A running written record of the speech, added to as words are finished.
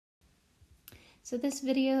So this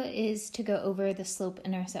video is to go over the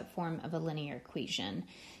slope-intercept form of a linear equation.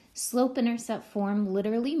 Slope-intercept form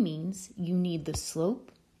literally means you need the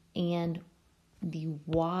slope and the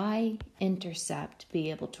y-intercept to be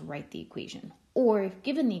able to write the equation. Or if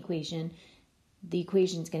given the equation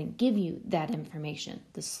is going to give you that information,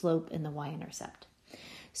 the slope and the y-intercept.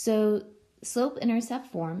 So slope-intercept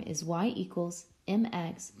form is y equals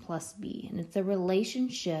mx plus b, and it's a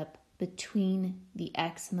relationship between the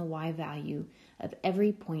x and the y value of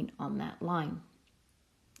every point on that line.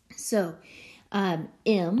 So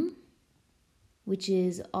m, which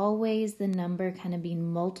is always the number kind of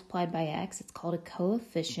being multiplied by x, it's called a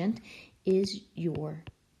coefficient, is your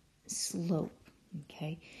slope,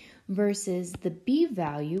 okay? Versus the b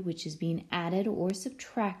value, which is being added or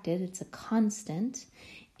subtracted, it's a constant,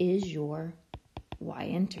 is your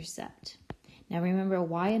y-intercept. Now remember, a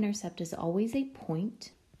y-intercept is always a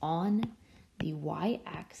point on the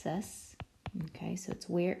y-axis, okay, so it's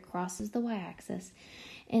where it crosses the y-axis,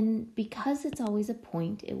 and because it's always a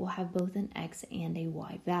point, it will have both an x and a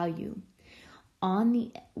y value. On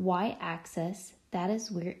the y-axis, that is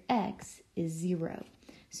where x is 0,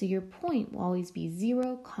 so your point will always be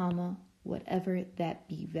 0, comma, whatever that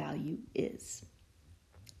b value is.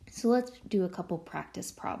 So let's do a couple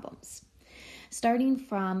practice problems. Starting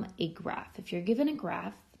from a graph. If you're given a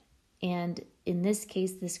graph, and in this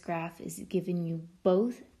case, this graph is giving you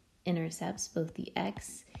both intercepts, both the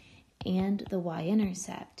x and the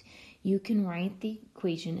y-intercept, you can write the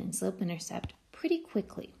equation in slope-intercept pretty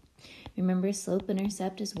quickly. Remember,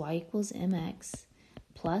 slope-intercept is y equals mx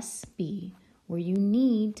plus b, where you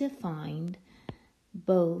need to find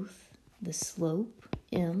both the slope,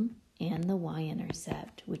 m, and the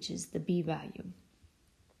y-intercept, which is the b value.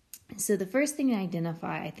 So the first thing to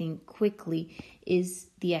identify, I think, quickly is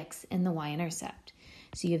the x and the y-intercept.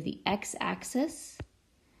 So you have the x-axis.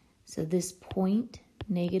 So this point,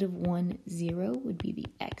 -1, 0, would be the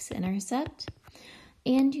x-intercept.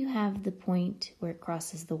 And you have the point where it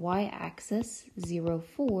crosses the y-axis, 0,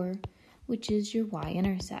 4, which is your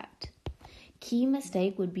y-intercept. Key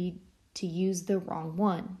mistake would be to use the wrong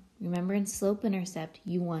one. Remember, in slope-intercept,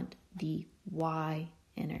 you want the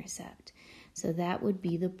y-intercept. So that would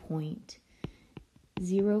be the point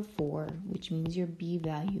 0, 4, which means your b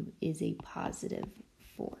value is a positive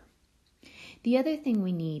 4. The other thing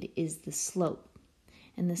we need is the slope.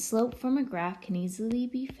 And the slope from a graph can easily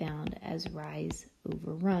be found as rise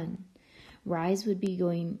over run. Rise would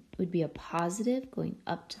be a positive going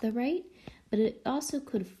up to the right, but it also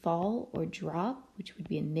could fall or drop, which would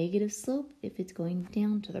be a negative slope if it's going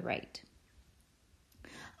down to the right.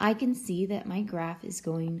 I can see that my graph is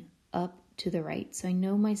going up to the right, so I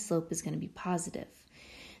know my slope is going to be positive.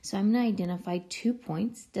 So I'm going to identify 2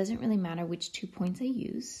 points. Doesn't really matter which 2 points I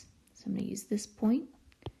use. So I'm going to use this point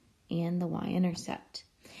and the y-intercept.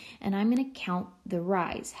 And I'm going to count the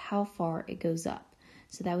rise, how far it goes up.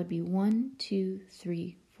 So that would be 1, 2,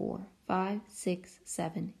 3, 4, 5, 6,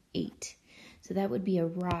 7, 8. So that would be a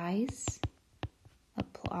rise, a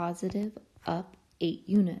positive, up 8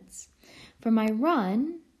 units. For my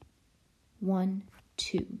run, 1,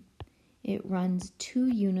 2. It runs 2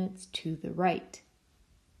 units to the right.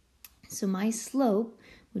 So my slope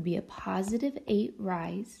would be a positive 8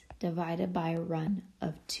 rise divided by a run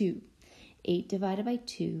of 2. 8 divided by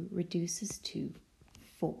 2 reduces to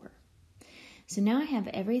 4. So now I have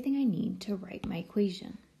everything I need to write my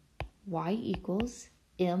equation. Y equals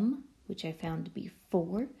m, which I found to be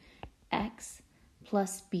 4, x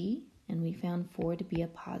plus b, and we found 4 to be a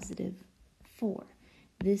positive 4.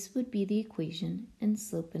 This would be the equation in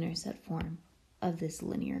slope-intercept form of this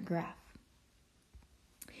linear graph.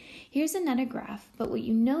 Here's another graph, but what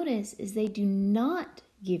you notice is they do not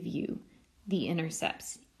give you the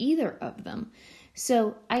intercepts, either of them.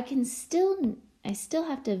 So I still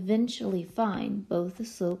have to eventually find both the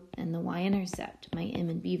slope and the y-intercept, my m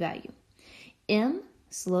and b value. M,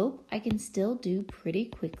 slope, I can still do pretty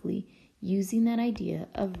quickly using that idea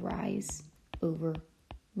of rise over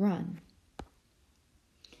run.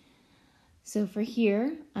 So for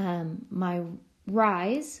here, my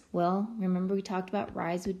rise, well, remember we talked about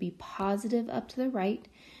rise would be positive up to the right,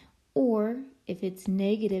 or if it's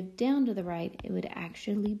negative down to the right, it would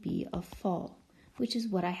actually be a fall, which is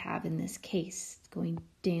what I have in this case, going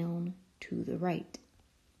down to the right.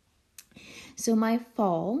 So my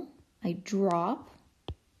fall, I drop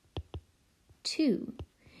 2.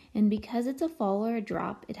 And because it's a fall or a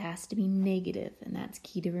drop, it has to be negative, and that's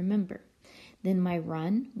key to remember. Then my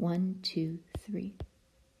run, 1, 2, 3.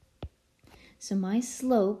 So my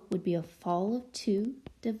slope would be a fall of 2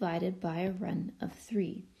 divided by a run of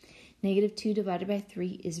 3. Negative 2 divided by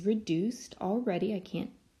 3 is reduced already. I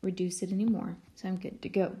can't reduce it anymore, so I'm good to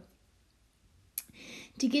go.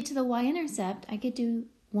 To get to the y-intercept, I could do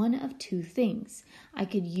one of two things. I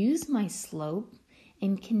could use my slope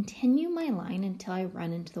and continue my line until I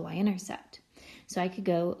run into the y-intercept. So I could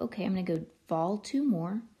go, okay, I'm going to go fall 2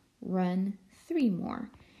 more, run 3 more.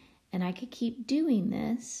 And I could keep doing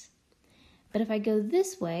this. But if I go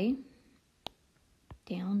this way,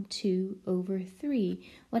 down 2 over 3,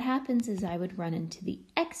 what happens is I would run into the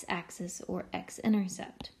x-axis or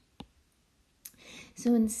x-intercept.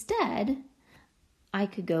 So instead, I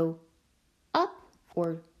could go up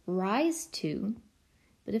or rise 2,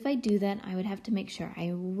 but if I do that, I would have to make sure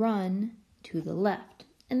I run to the left.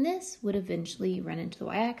 And this would eventually run into the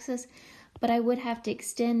y-axis, but I would have to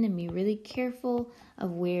extend and be really careful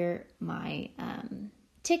of where my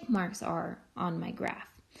tick marks are on my graph.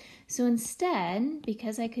 So instead,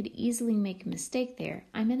 because I could easily make a mistake there,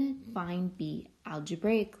 I'm going to find B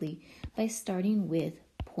algebraically by starting with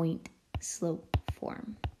point-slope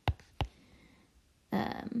form.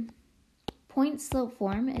 Point-slope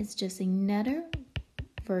form is just another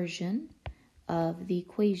version of the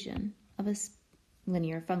equation of a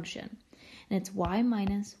linear function. And it's y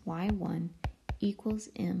minus y1 equals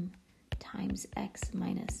m times x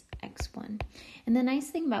minus x1. And the nice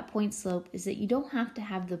thing about point slope is that you don't have to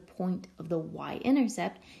have the point of the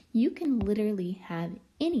y-intercept. You can literally have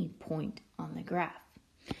any point on the graph.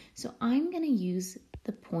 So I'm going to use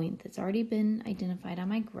the point that's already been identified on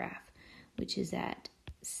my graph, which is at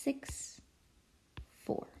 6,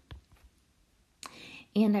 4.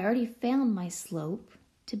 And I already found my slope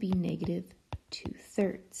to be negative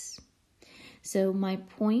 2/3. So my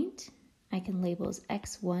point I can label as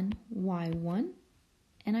x1, y1,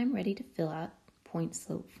 and I'm ready to fill out point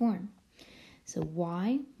slope form. So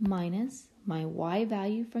y minus my y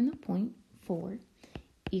value from the point, 4,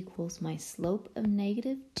 equals my slope of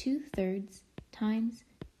negative 2/3 times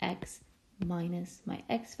x minus my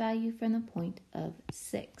x value from the point of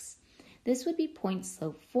 6. This would be point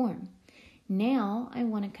slope form. Now I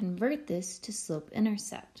want to convert this to slope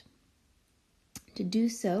intercept. To do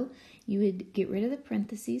so, you would get rid of the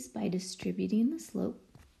parentheses by distributing the slope.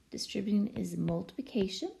 Distributing is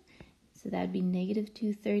multiplication, so that would be negative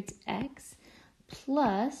 2/3 x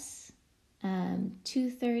plus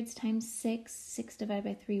 2/3 times 6. 6 divided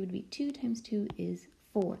by 3 would be 2 times 2 is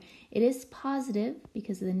 4. It is positive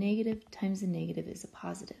because the negative times the negative is a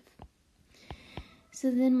positive.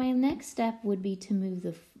 So then my next step would be to move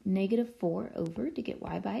the negative 4 over to get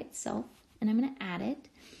y by itself, and I'm going to add it.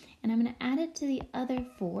 And I'm going to add it to the other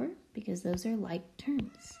 4 because those are like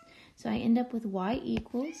terms. So I end up with y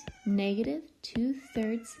equals negative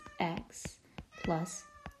 2/3 x plus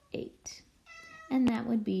 8. And that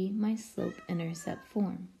would be my slope-intercept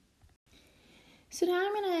form. So now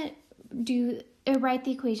I'm going to write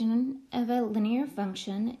the equation of a linear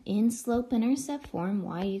function in slope-intercept form,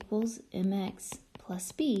 y equals mx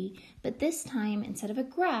plus b, but this time, instead of a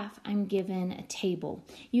graph, I'm given a table.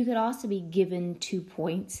 You could also be given 2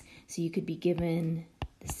 points, so you could be given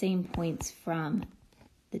the same points from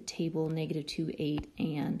the table negative 2, 8,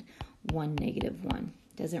 and 1, negative 1.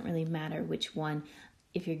 Doesn't really matter which one.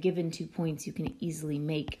 If you're given 2 points, you can easily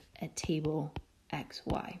make a table x,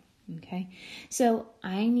 y. Okay, so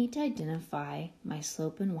I need to identify my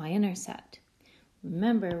slope and y-intercept.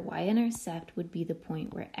 Remember, y-intercept would be the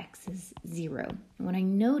point where x is 0. And what I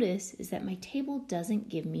notice is that my table doesn't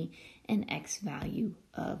give me an x value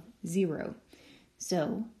of 0.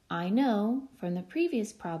 So I know from the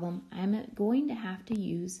previous problem, I'm going to have to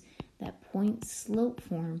use that point slope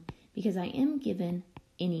form because I am given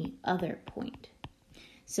any other point.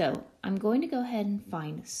 So I'm going to go ahead and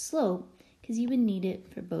find slope because you would need it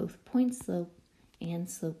for both point slope and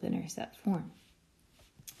slope-intercept form.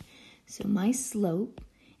 So my slope,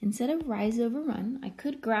 instead of rise over run, I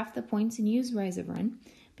could graph the points and use rise over run,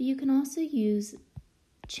 but you can also use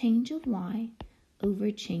change of y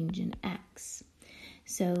over change in x.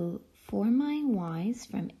 So for my y's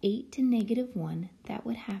from 8 to negative 1, that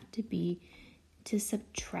would have to be to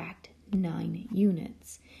subtract 9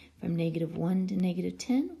 units. From negative 1 to negative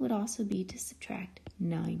 10 would also be to subtract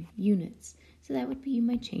 9 units. So that would be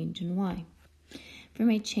my change in y. For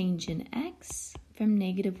my change in x, from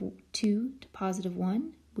negative 2 to positive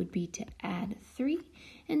 1 would be to add 3,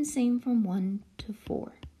 and same from 1 to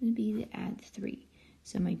 4 would be to add 3.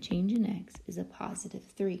 So my change in x is a positive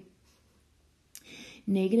 3.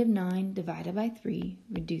 Negative 9 divided by 3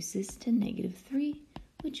 reduces to negative 3,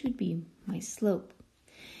 which would be my slope.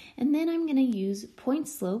 And then I'm going to use point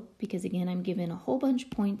slope because, again, I'm given a whole bunch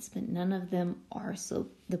of points, but none of them are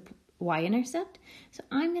slope, the y-intercept. So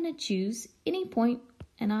I'm going to choose any point,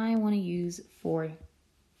 and I want to use 4,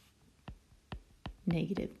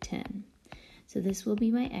 negative 10. So this will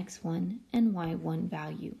be my x1 and y1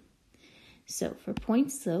 value. So for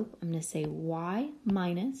point slope, I'm going to say y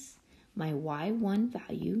minus my y1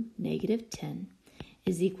 value, negative 10,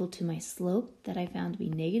 is equal to my slope that I found to be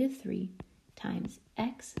negative 3 times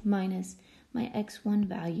x minus my x1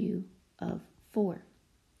 value of 4.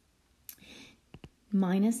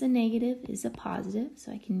 Minus a negative is a positive,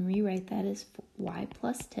 so I can rewrite that as y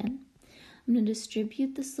plus 10. I'm going to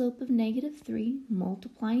distribute the slope of negative 3,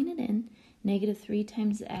 multiplying it in. Negative 3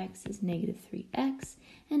 times x is negative 3x,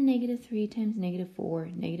 and negative 3 times negative 4,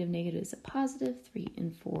 negative is a positive, 3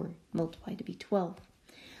 and 4 multiplied to be 12.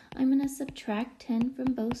 I'm going to subtract 10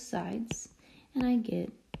 from both sides, and I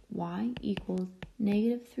get y equals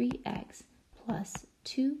negative 3x plus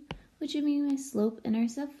 2, which would be my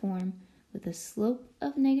slope-intercept form with a slope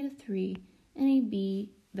of negative 3 and a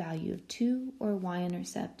b value of 2 or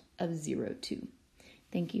y-intercept of 0, 2.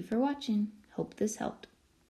 Thank you for watching. Hope this helped.